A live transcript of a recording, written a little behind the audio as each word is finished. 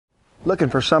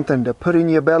Looking for something to put in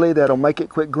your belly that'll make it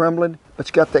quit grumbling, but it's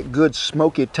got that good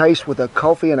smoky taste with a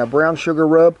coffee and a brown sugar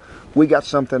rub? We got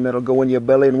something that'll go in your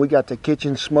belly, and we got the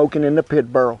kitchen smoking in the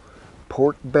pit barrel.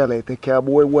 Pork belly the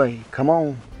cowboy way. Come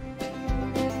on.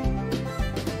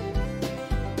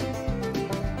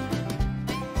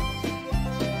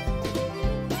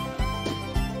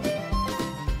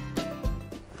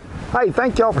 Hey,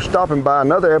 thank y'all for stopping by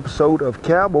another episode of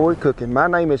Cowboy Cooking. My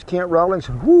name is Kent Rollins.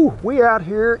 Woo, we out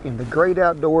here in the great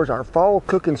outdoors. Our fall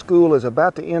cooking school is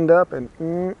about to end up,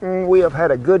 and we have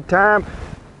had a good time.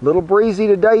 A little breezy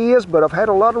today is, but I've had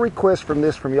a lot of requests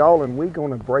from y'all, and we're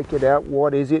gonna break it out.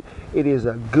 What is it? It is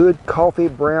a good coffee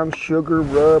brown sugar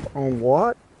rub on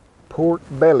what? Pork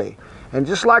belly. And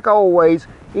just like always,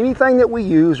 anything that we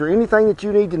use or anything that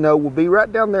you need to know will be right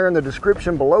down there in the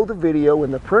description below the video,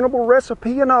 and the printable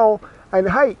recipe and all. And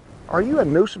hey, are you a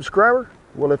new subscriber?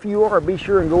 Well, if you are, be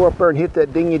sure and go up there and hit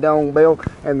that dingy-dong bell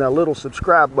and the little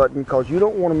subscribe button, because you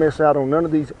don't want to miss out on none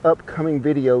of these upcoming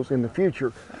videos in the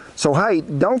future. So hey,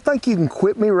 don't think you can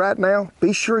quit me right now.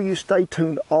 Be sure you stay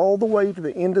tuned all the way to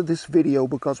the end of this video,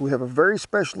 because we have a very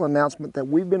special announcement that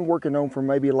we've been working on for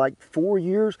maybe like 4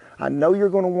 years. I know you're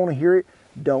going to want to hear it.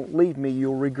 Don't leave me,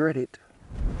 you'll regret it.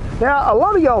 Now, a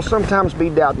lot of y'all sometimes be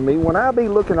doubting me when I be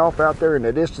looking off out there in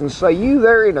the distance, say you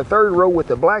there in the third row with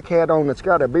the black hat on that's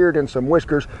got a beard and some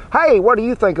whiskers. Hey, what do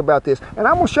you think about this? And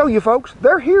I'm going to show you folks,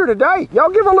 they're here today.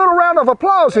 Y'all give a little round of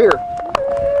applause here.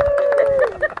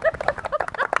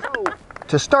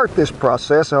 To start this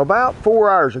process, about 4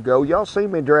 hours ago, y'all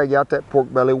seen me drag out that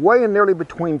pork belly weighing nearly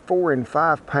between 4 and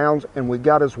 5 pounds, and we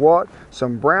got us what?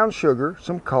 Some brown sugar,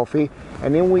 some coffee,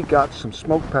 and then we got some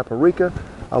smoked paprika,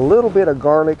 a little bit of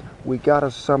garlic. We got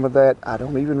us some of that. I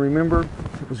don't even remember.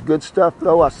 It was good stuff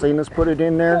though. I seen us put it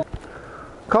in there.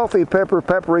 Coffee, pepper,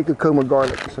 paprika, cumin,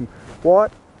 garlic. Some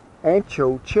what?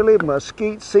 Ancho, chili,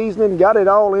 mesquite seasoning. Got it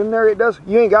all in there. It does.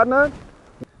 You ain't got none?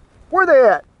 Where they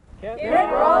at?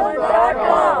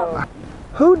 Rollins.com.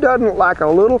 Who doesn't like a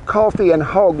little coffee and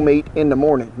hog meat in the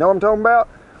morning? Know what I'm talking about?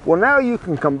 Well, now you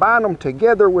can combine them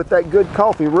together with that good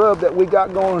coffee rub that we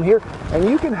got going here, and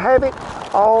you can have it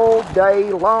all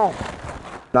day long.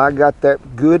 I got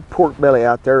that good pork belly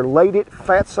out there, laid it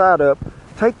fat side up.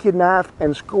 Take your knife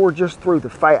and score just through the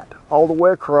fat, all the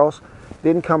way across,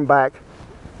 then come back.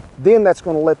 Then that's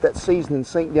going to let that seasoning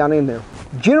sink down in there.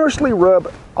 Generously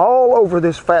rub all over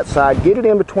this fat side. Get it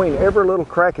in between every little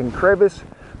crack and crevice.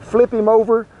 Flip him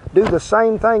over. Do the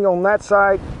same thing on that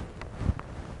side.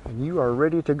 And you are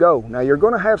ready to go. Now you're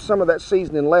going to have some of that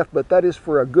seasoning left, but that is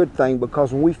for a good thing,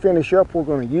 because when we finish up, we're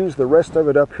going to use the rest of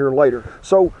it up here later.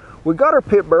 So we got our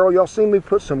pit barrel. Y'all seen me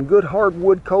put some good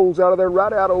hardwood coals out of there,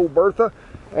 right out of old Bertha.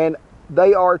 And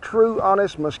they are true,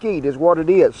 honest mesquite is what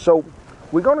it is. So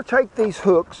we're going to take these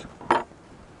hooks.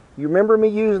 You remember me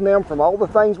using them from all the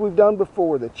things we've done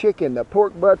before, the chicken, the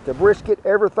pork butt, the brisket,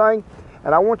 everything.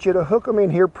 And I want you to hook them in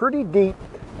here pretty deep.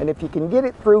 And if you can get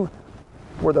it through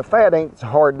where the fat ain't so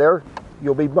hard there,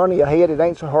 you'll be bunny ahead. It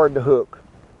ain't so hard to hook.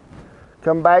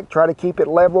 Come back, try to keep it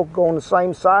level, go on the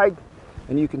same side.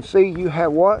 And you can see you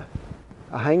have what?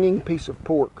 A hanging piece of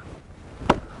pork.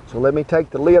 So let me take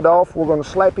the lid off. We're going to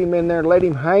slap him in there and let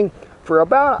him hang for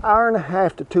about an hour and a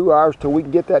half to 2 hours till we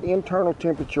can get that internal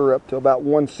temperature up to about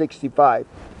 165.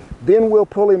 Then we'll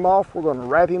pull him off. We're going to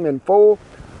wrap him in foil,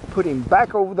 put him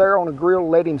back over there on the grill,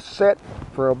 let him set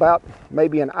for about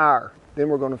maybe an hour. Then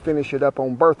we're going to finish it up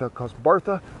on Bertha, because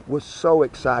Bertha was so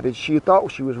excited. She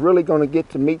thought she was really going to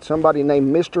get to meet somebody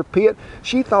named Mr. Pitt.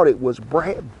 She thought it was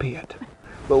Brad Pitt.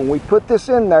 But when we put this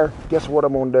in there, guess what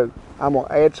I'm going to do? I'm going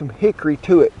to add some hickory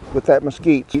to it with that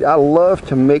mesquite. I love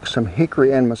to mix some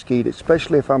hickory and mesquite,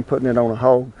 especially if I'm putting it on a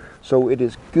hog. So it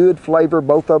is good flavor.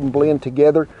 Both of them blend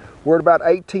together. We're at about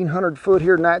 1,800 foot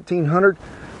here, 1,900.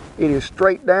 It is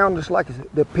straight down, just like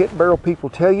the pit barrel people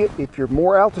tell you. If you're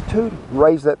more altitude,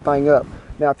 raise that thing up.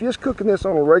 Now, if you're just cooking this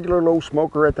on a regular low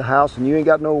smoker at the house and you ain't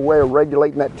got no way of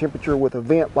regulating that temperature with a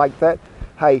vent like that,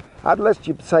 hey, I'd let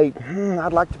you say,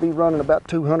 I'd like to be running about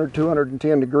 200,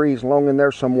 210 degrees along in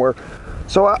there somewhere.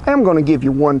 So I am going to give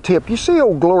you one tip. You see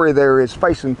Old Glory there is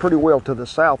facing pretty well to the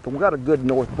south, and we got a good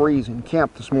north breeze in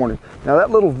camp this morning. Now that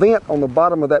little vent on the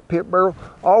bottom of that pit barrel,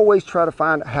 always try to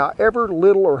find however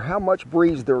little or how much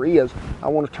breeze there is. I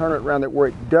want to turn it around that where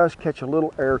it does catch a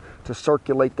little air to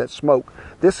circulate that smoke.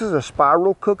 This is a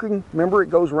spiral cooking. Remember, it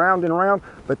goes round and round,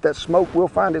 but that smoke will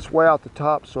find its way out the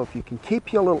top. So if you can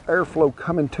keep your little airflow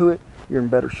coming to it, you're in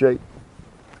better shape.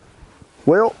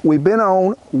 Well, we've been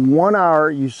on 1 hour.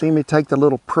 You see me take the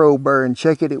little probe there and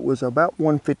check it. It was about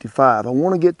 155. I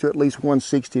want to get to at least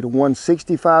 160 to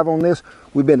 165 on this.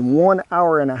 We've been 1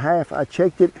 hour and a half. I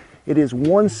checked it. It is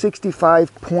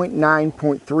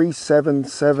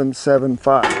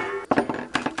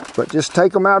 165.9.37775. But just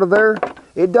take them out of there.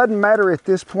 It doesn't matter at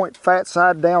this point, fat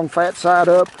side down, fat side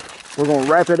up. We're going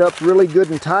to wrap it up really good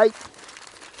and tight.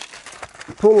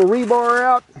 Pull the rebar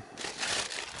out.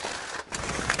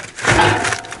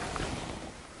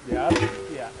 Yeah,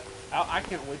 I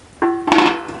can't wait.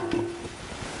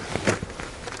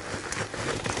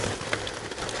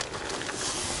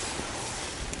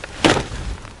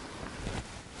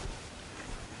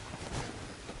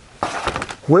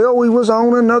 Well, we was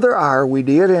on another hour, we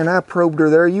did, and I probed her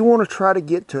there. You want to try to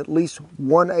get to at least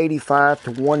 185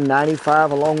 to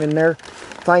 195 along in there.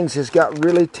 Things has got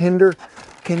really tender.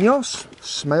 Can y'all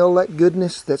smell that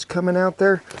goodness that's coming out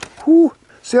there? Whew.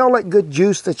 See all that good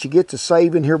juice that you get to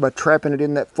save in here by trapping it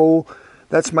in that full?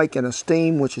 That's making a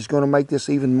steam, which is going to make this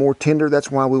even more tender.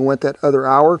 That's why we went that other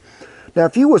hour. Now,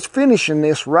 if you was finishing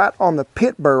this right on the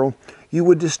pit barrel, you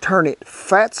would just turn it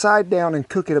fat side down and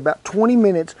cook it about 20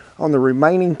 minutes on the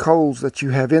remaining coals that you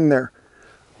have in there.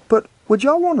 But would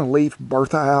y'all want to leave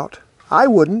Bertha out? I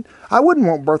wouldn't. I wouldn't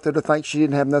want Bertha to think she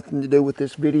didn't have nothing to do with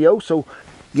this video. So,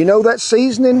 you know that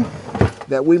seasoning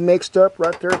that we mixed up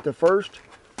right there at the first?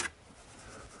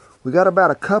 We got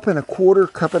about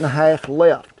 1.25 cups, 1.5 cups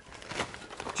left.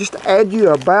 Just add you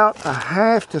about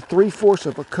 1/2 to 3/4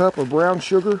 of a cup of brown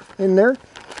sugar in there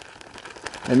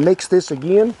and mix this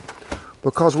again,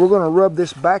 because we're going to rub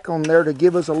this back on there to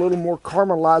give us a little more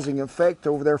caramelizing effect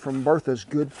over there from Bertha's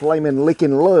good flaming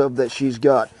licking love that she's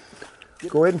got.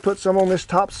 Go ahead and put some on this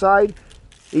top side.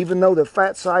 Even though the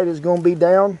fat side is going to be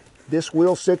down, this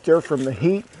will sit there from the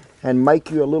heat and make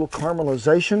you a little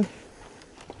caramelization.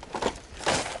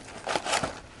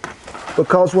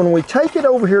 Because when we take it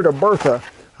over here to Bertha,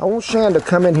 I want Shan to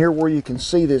come in here where you can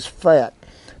see this fat.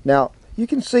 Now, you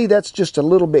can see that's just a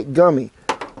little bit gummy.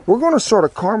 We're going to sort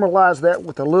of caramelize that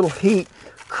with a little heat,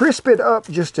 crisp it up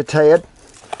just a tad.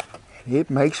 It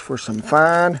makes for some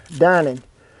fine dining.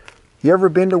 You ever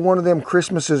been to one of them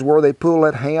Christmases where they pull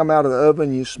that ham out of the oven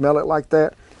and you smell it like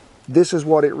that? This is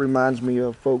what it reminds me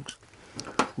of, folks.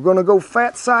 We're going to go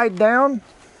fat side down.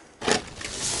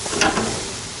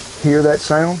 Hear that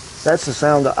sound? That's the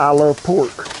sound of I love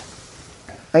pork.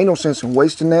 Ain't no sense in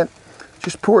wasting that.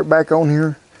 Just pour it back on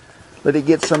here. Let it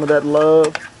get some of that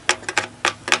love.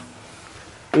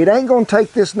 It ain't going to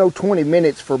take this no 20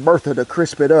 minutes for Bertha to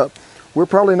crisp it up. We're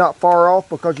probably not far off,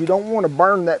 because you don't want to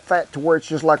burn that fat to where it's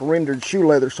just like rendered shoe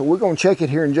leather. So we're going to check it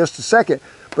here in just a second.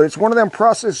 But it's one of them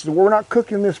processes where we're not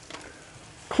cooking this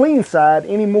clean side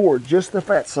anymore, just the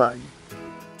fat side.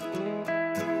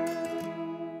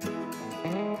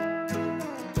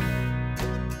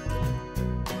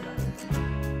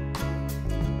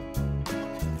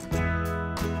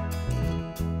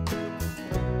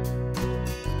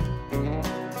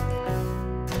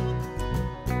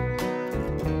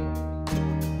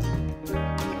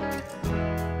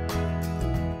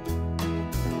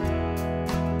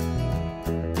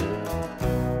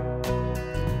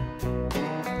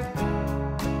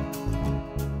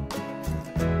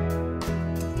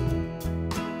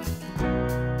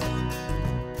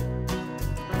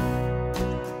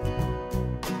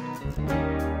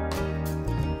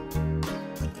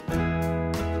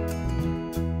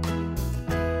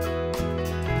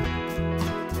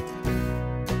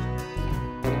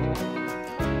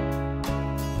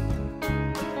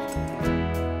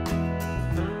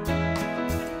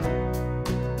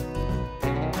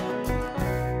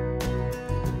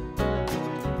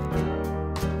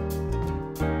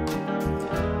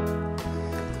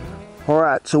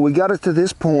 Alright, so we got it to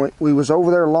this point. We was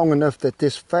over there long enough that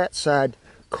this fat side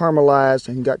caramelized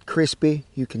and got crispy.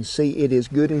 You can see it is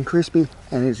good and crispy,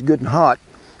 and it's good and hot.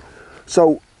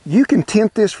 So you can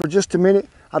tint this for just a minute.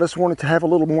 I just want it to have a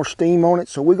little more steam on it,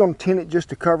 so we're going to tint it just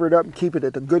to cover it up and keep it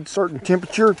at a good certain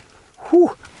temperature.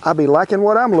 Whew, I'll be liking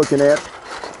what I'm looking at.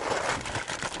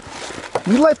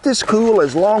 You let this cool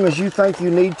as long as you think you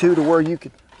need to where you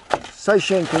can. Say,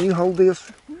 Shane, can you hold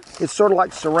this? It's sort of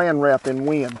like saran wrap in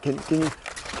wind. Can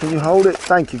you hold it?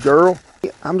 Thank you, girl.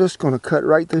 I'm just going to cut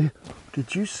right through.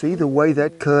 Did you see the way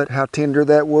that cut? How tender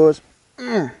that was?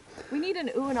 We need an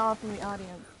ooh and ah from the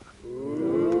audience.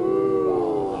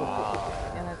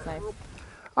 Yeah, that's nice.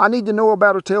 I need to know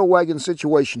about a tail wagging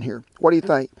situation here. What do you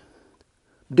think?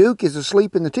 Duke is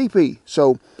asleep in the teepee,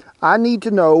 so I need to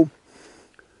know.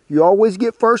 You always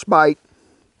get first bite.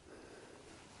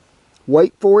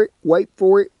 Wait for it, wait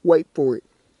for it, wait for it.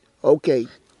 Okay,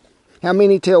 how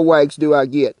many tail wags do I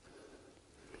get?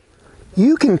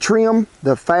 You can trim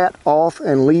the fat off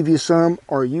and leave you some,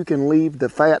 or you can leave the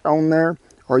fat on there,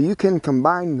 or you can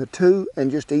combine the two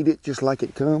and just eat it just like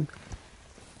it comes.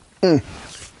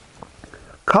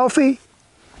 coffee,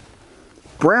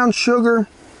 brown sugar,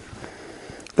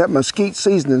 that mesquite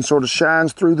seasoning sort of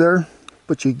shines through there,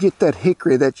 but you get that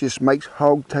hickory that just makes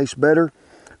hog taste better.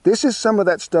 This is some of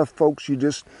that stuff, folks, you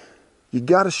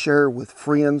got to share with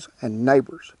friends and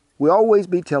neighbors. We always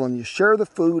be telling you, share the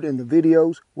food and the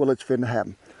videos. Well, it's finna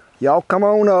happen. Y'all come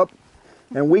on up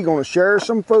and we gonna share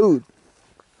some food.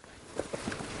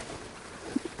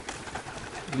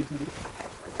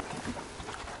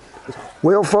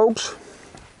 Well, folks,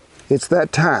 it's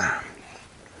that time.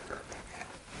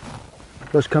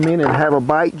 Let's come in and have a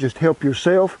bite. Just help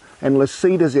yourself, and let's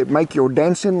see, does it make your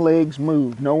dancing legs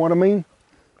move? Know what I mean?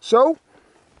 So,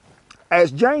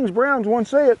 as James Brown once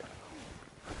said,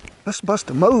 let's bust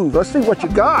a move. Let's see what you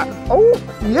got. Oh,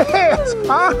 yes!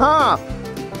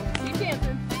 You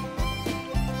dancing.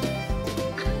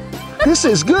 This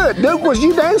is good. Duke, was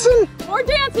you dancing? More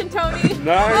dancing, Tony.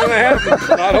 Not gonna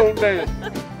happen. I don't dance.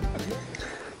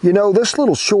 You know, this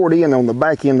little short end on the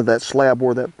back end of that slab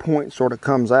where that point sort of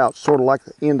comes out, sort of like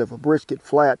the end of a brisket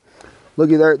flat.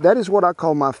 Looky there, that is what I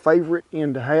call my favorite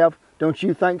end to have. Don't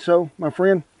you think so, my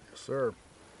friend? Yes, sir.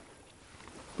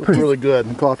 Looks really good,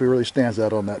 and coffee really stands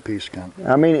out on that piece, kind of.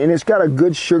 I mean, and it's got a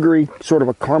good sugary, sort of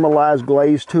a caramelized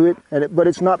glaze to it, but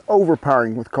it's not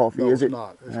overpowering with coffee, No, is it? it's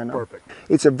not. It's perfect.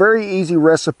 It's a very easy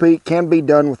recipe, can be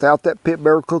done without that pit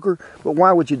barrel cooker, but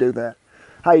why would you do that?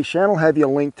 Hey, Shannon will have you a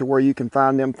link to where you can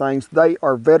find them things. They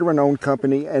are veteran-owned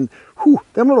company, and whew,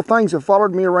 them little things have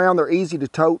followed me around. They're easy to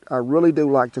tote. I really do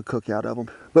like to cook out of them.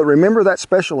 But remember that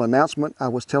special announcement I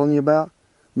was telling you about?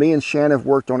 Me and Shannon have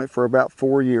worked on it for about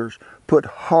 4 years. Put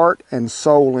heart and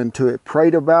soul into it.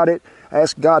 Prayed about it.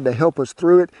 Asked God to help us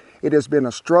through it. It has been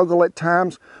a struggle at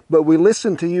times, but we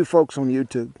listened to you folks on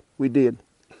YouTube. We did.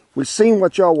 We seen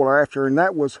what y'all were after, and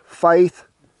that was faith.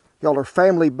 Y'all are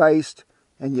family-based,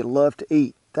 and you love to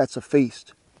eat. That's a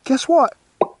feast. Guess what?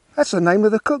 That's the name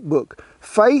of the cookbook.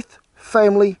 Faith,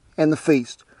 Family, and the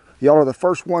Feast. Y'all are the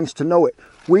first ones to know it.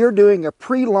 We are doing a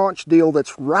pre-launch deal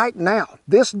that's right now,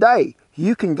 this day.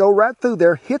 You can go right through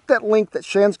there, hit that link that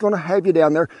Shan's going to have you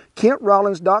down there,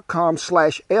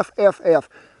 kentrollins.com/FFF.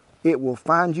 It will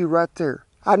find you right there.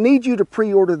 I need you to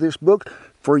pre-order this book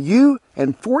for you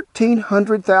and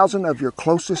 1,400,000 of your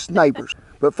closest neighbors.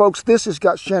 But folks, this has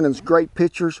got Shannon's great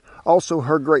pictures, also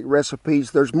her great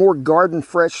recipes. There's more garden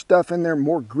fresh stuff in there,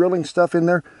 more grilling stuff in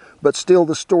there, but still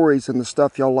the stories and the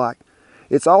stuff y'all like.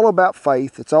 It's all about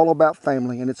faith, it's all about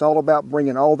family, and it's all about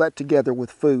bringing all that together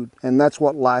with food, and that's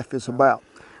what life is about.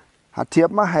 I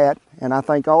tip my hat, and I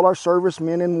thank all our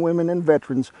servicemen and women and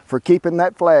veterans for keeping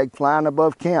that flag flying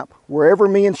above camp. Wherever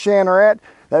me and Shan are at,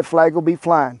 that flag will be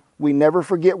flying. We never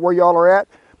forget where y'all are at,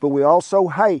 but we also,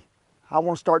 hey, I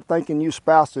want to start thanking you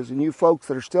spouses and you folks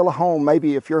that are still at home,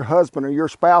 maybe if your husband or your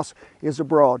spouse is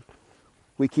abroad.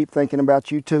 We keep thinking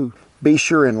about you too. Be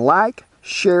sure and like,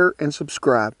 share, and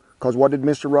subscribe. Because what did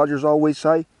Mr. Rogers always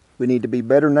say? We need to be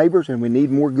better neighbors, and we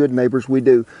need more good neighbors. We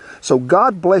do. So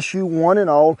God bless you one and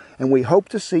all, and we hope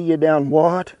to see you down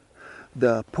what?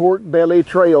 The Pork Belly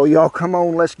Trail. Y'all come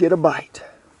on, let's get a bite.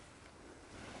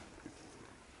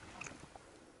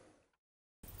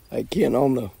 Hey Ken,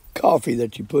 on the coffee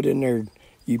that you put in there,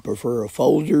 you prefer a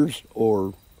Folgers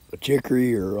or a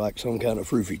chicory or like some kind of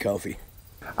froofy coffee?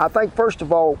 I think first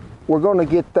of all, we're going to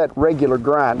get that regular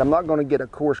grind. I'm not going to get a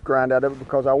coarse grind out of it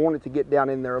because I want it to get down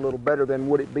in there a little better than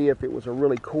would it be if it was a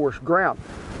really coarse ground.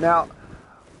 Now,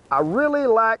 I really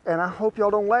like, and I hope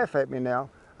y'all don't laugh at me now,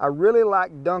 I really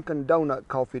like Dunkin' Donut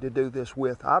coffee to do this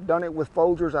with. I've done it with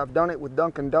Folgers, I've done it with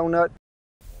Dunkin' Donut.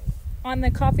 On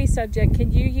the coffee subject,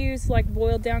 can you use like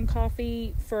boiled down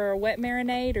coffee for a wet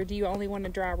marinade, or do you only want a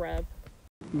dry rub?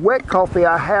 Wet coffee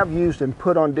I have used and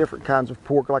put on different kinds of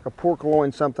pork, like a pork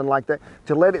loin, something like that,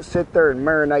 to let it sit there and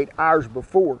marinate hours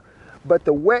before. But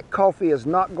the wet coffee is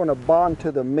not going to bond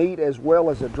to the meat as well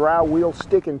as a dry wheel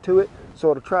sticking to it, so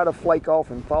it'll try to flake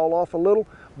off and fall off a little.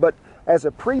 But as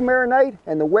a pre-marinade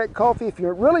and the wet coffee, if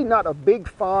you're really not a big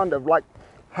fond of like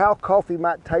how coffee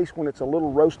might taste when it's a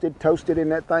little roasted, toasted in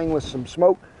that thing with some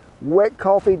smoke, wet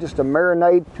coffee, just a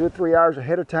marinade 2 or 3 hours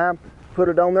ahead of time, put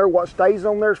it on there. What stays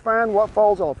on there is fine, what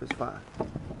falls off is fine.